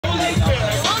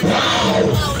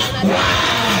Today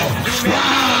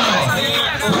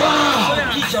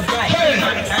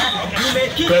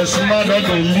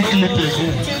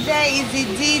is the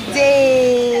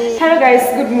D-Day. Hello guys,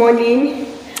 good morning.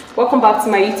 Welcome back to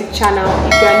my YouTube channel.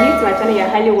 If you are new to my channel, you're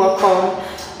highly welcome.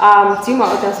 To my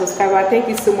other subscriber, thank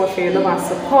you so much for your love and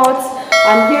support.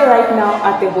 I'm here right now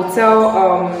at the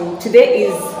hotel. Today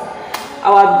is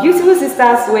our beautiful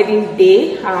sister's wedding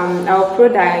day. I'll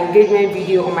upload our engagement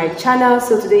video on my channel.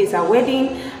 So today is our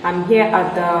wedding. I'm here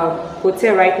at the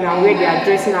hotel right now where they are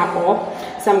dressing her up.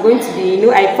 So I'm going to be,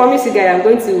 I promise you guys, I'm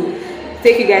going to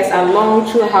take you guys along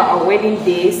through our wedding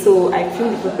day. So I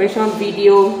filmed the preparation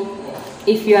video.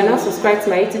 If you are not subscribed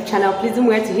to my YouTube channel, please don't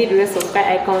forget to hit the red subscribe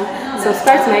icon.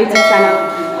 Subscribe to my YouTube channel,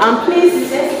 and please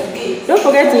don't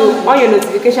forget to on your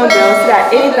notification bell so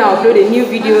that anytime I upload a new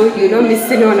video, you're not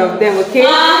missing one of them. Okay?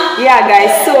 Yeah,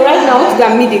 guys. So right now, we're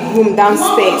gonna meet the groom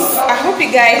downstairs. I hope you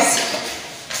guys.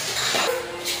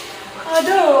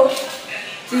 Although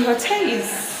the hotel is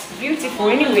beautiful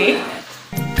anyway.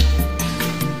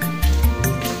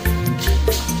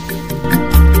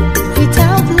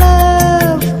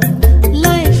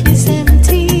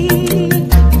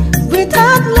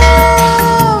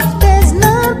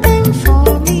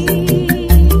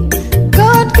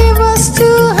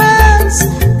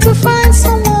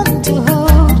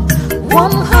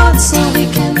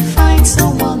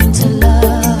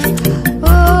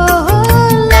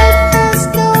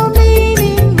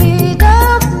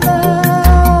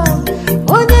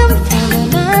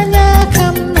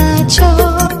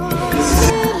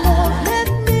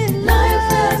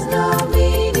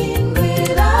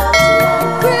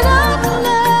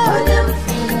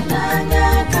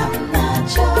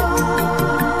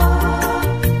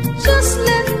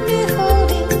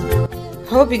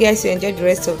 I hope you guys will enjoy the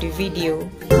rest of the video.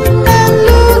 Let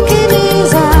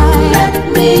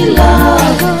me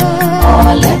love,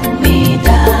 or let me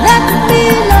die. Let me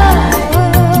love.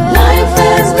 Life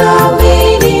has no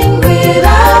meaning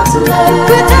without love.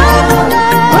 Without love.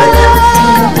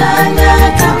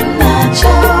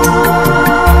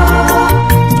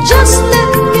 Just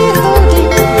let me hold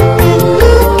him and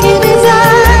look in his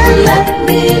eyes. Let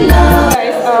me love.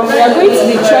 Guys, we are going to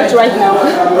the church right now.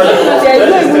 There is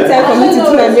no even time for me to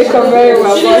do my makeup very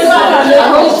well, but I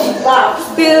hope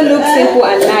still look simple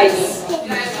and nice.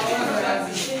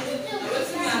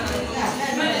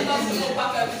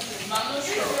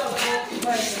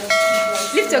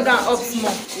 Lift your gown up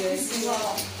small.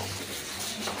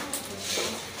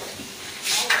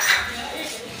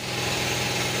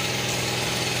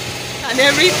 And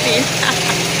everything.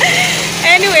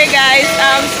 Anyway guys,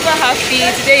 I'm super happy.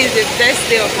 Today is the best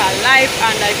day of her life,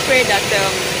 and I pray that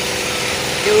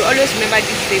they will always remember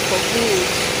this day for good.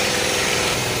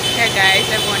 Here guys,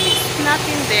 everyone is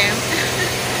snapping them.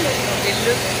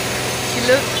 She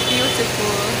looks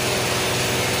beautiful.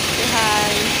 Say hi.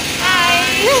 Hi.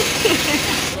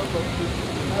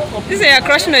 This is you're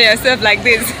crushing on yourself like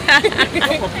this.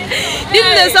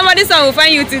 Didn't know somebody's son will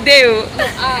find you today.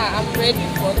 I'm ready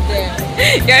for them.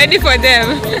 You're ready for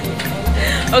them?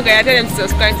 Okay, I tell them to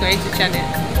subscribe to my YouTube channel.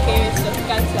 Okay,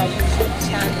 subscribe to our YouTube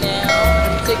channel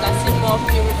so you can see more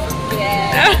beautiful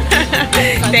girls.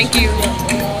 Thank you.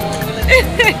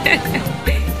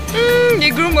 The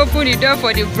groom opened the door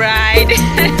for the bride.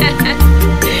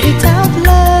 Without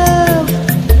love,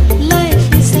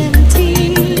 life is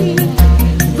empty.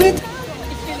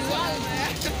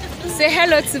 Say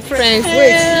hello to friends.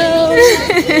 Wait.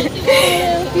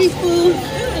 People.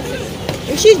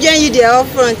 If she join you there up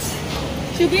front,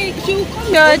 she will come.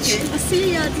 Church. I'll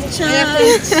see you at the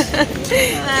church.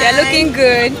 You're looking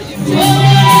good.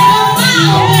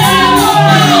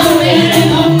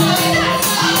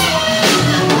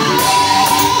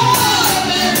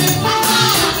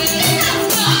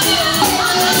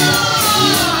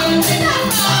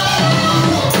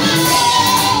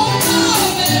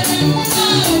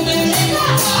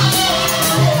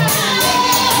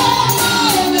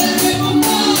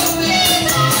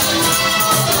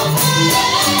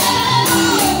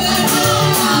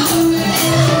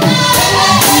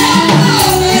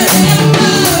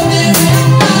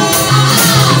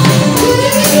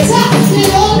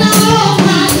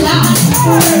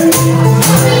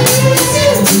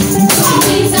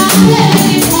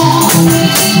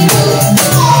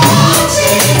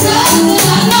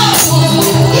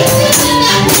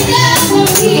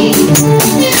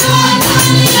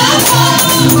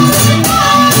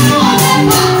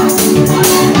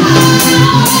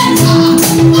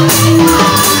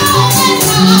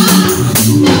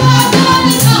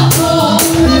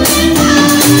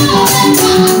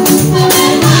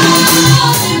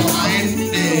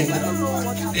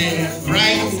 The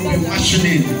bride will be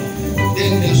questioning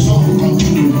Then the song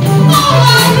continues.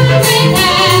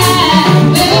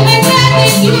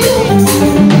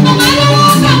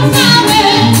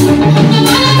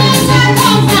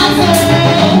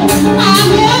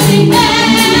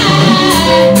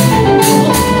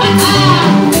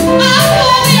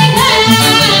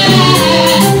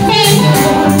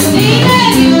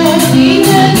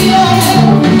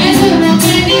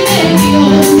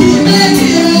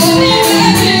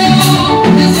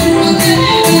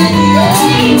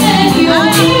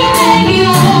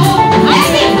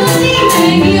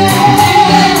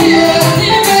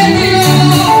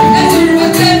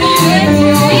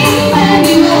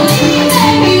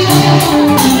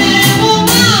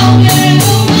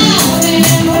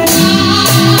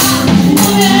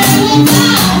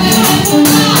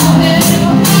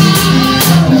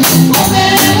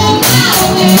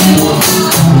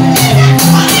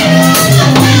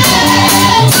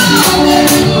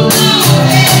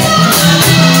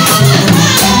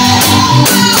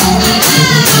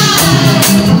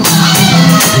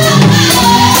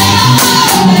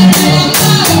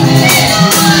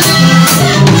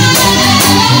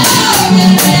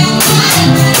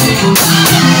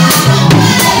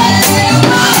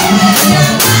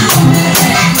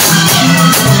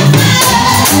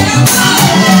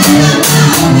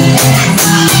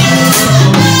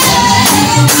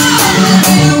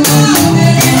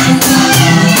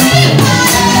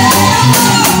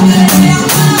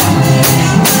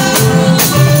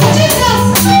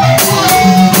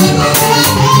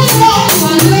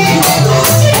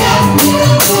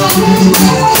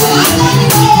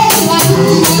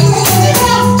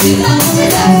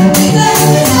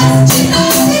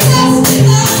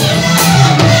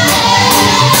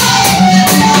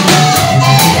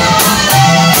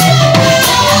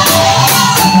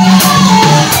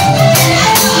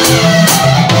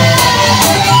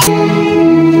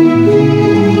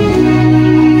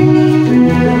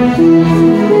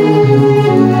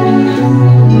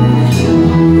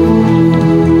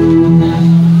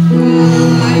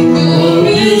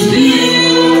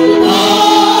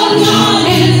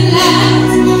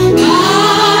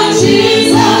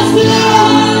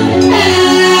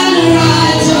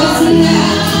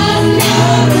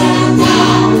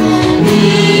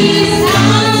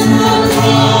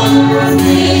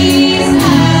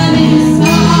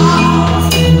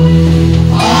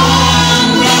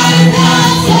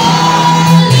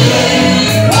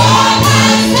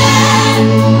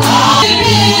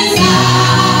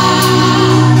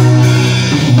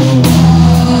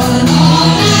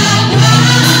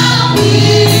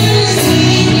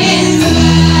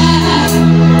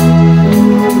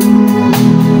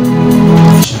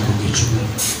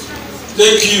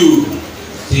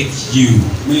 Thank you.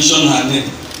 Mention her name.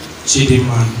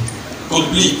 Chidima.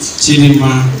 Complete.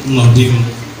 Chidima Nodim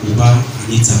Uba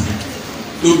Anita.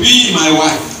 To be my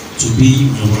wife. To be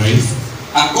my wife.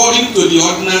 According to the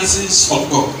ordinances of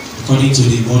God. According to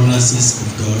the ordinances of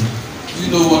God. Do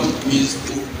you know what it means?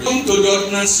 According to the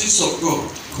ordinances of God.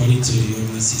 According to the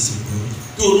ordinances of God.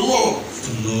 To love.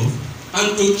 To love.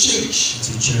 And to cherish.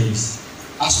 To cherish.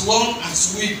 As long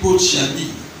as we both shall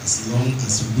live. As long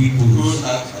as we both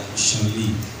shall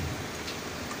live.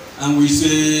 And we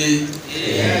say,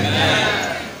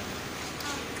 Amen.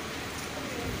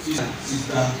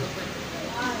 Sister.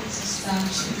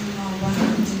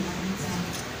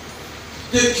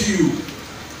 Take you.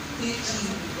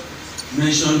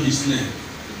 Mention his name.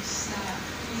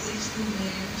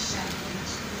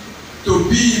 To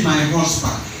be my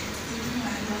husband.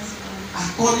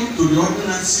 According to the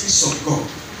ordinances of God.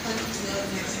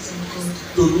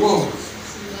 To love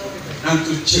and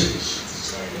to cherish.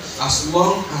 As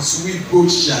long as we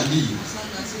both shall live.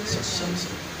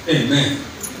 Amen.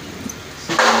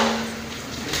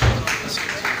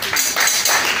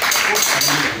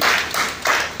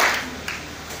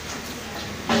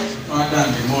 Father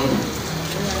and the mother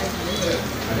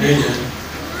are here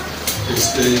to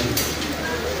stay.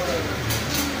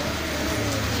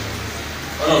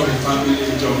 All of the family,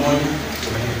 your mother.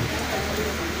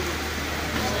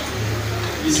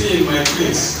 You see, in my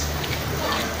place.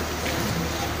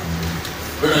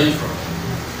 Where are you from?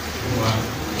 Wow.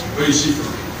 Where is she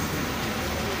from?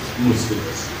 Most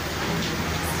states.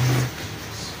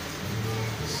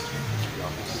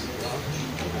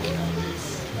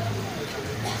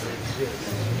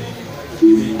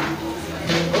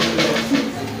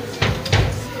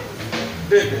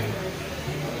 Baby,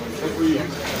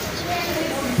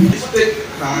 let's take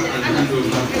her and handle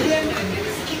that way.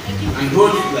 And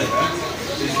hold it like that.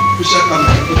 Push her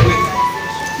camera.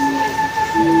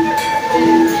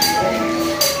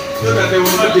 So that they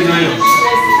will not deny us.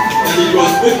 it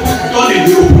was done in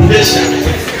the open nation.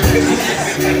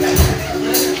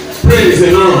 Praise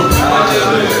the Lord.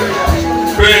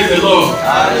 Praise the Lord.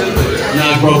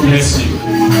 Now God bless you.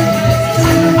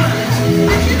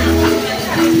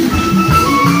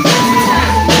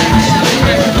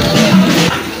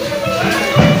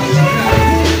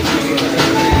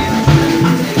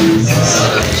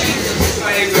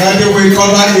 Daddy, we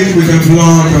cover it with the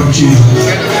blood of Jesus.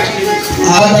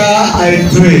 Father, I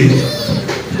pray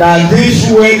that this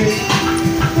week,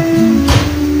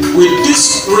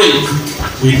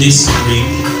 With this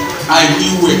ring, I do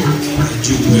well.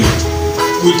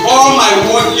 With all my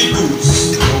worldly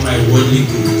goods,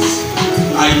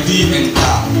 I did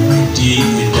endow.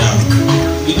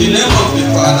 In the name of the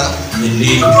Father,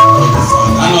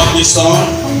 and of the Son,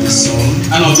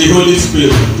 and of the Holy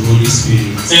Spirit.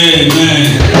 Amen.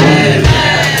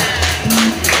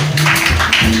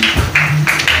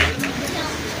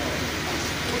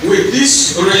 With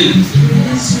this ring,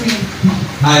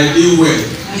 I do well.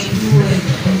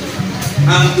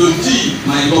 And to thee,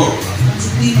 my Lord,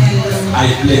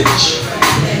 I pledge.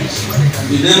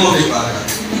 In the name of the Father,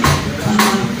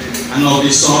 and of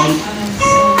the Son, and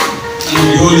of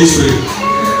the Holy Spirit.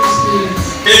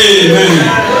 Amen.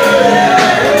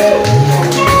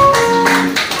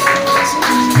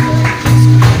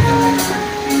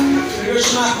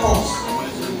 Generational curse.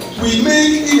 We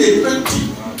make it effective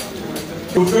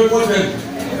to favor them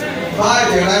by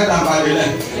the right and by the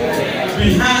left,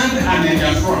 behind and in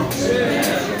their front.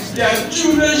 Their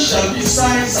children shall be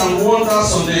signs and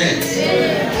wonders on the earth.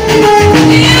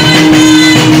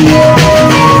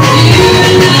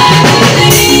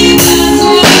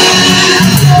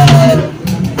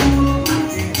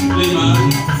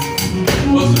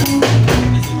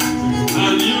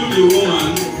 And you, the woman,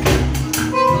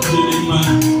 the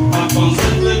man, have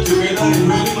consented together in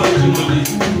holy matrimony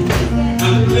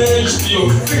and pledged your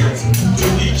faith to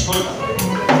each other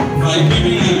by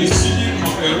giving and receiving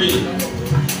of a ring.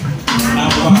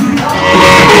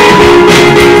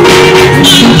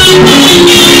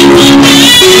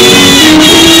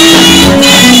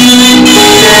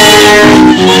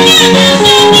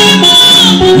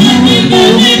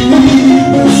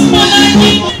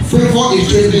 favor is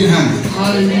changing hands.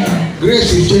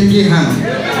 Grace is changing hands.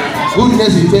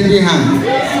 Goodness is changing hands.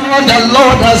 What the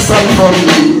Lord has done for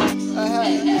me.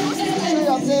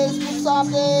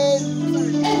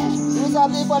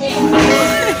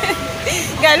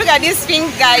 Guys, look at this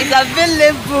finger, it's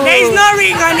available. There is no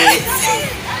ring on it.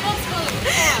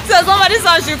 So somebody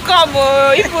should come,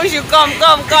 oh, people should come. They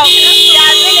are available,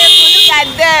 look at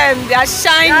them, they are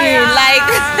shining like.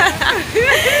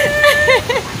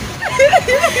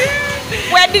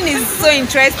 Wedding is so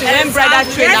interesting when brother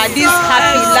train are this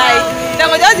happy, like they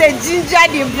were just a ginger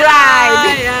the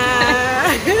bride.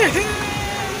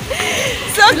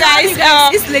 So guys,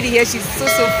 this lady here, she's so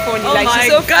funny, like she's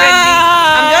so friendly.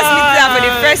 I'm just meeting her for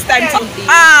the first time today.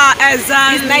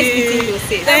 Exactly. It's nice meeting you.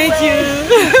 Thank you.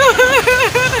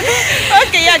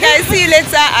 Okay, yeah guys, see you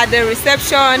later at the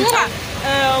reception.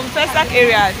 First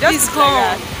area. Just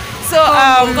come. So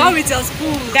Come with your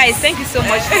spoon. guys, thank you so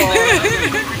much for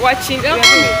watching.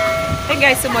 Thank you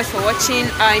guys so much for watching.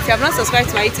 If you have not subscribed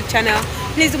to my YouTube channel,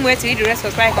 please don't wait to hit the red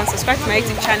subscribe and subscribe to my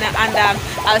YouTube channel. And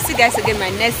I'll see you guys again in my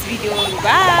next video.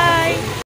 Bye.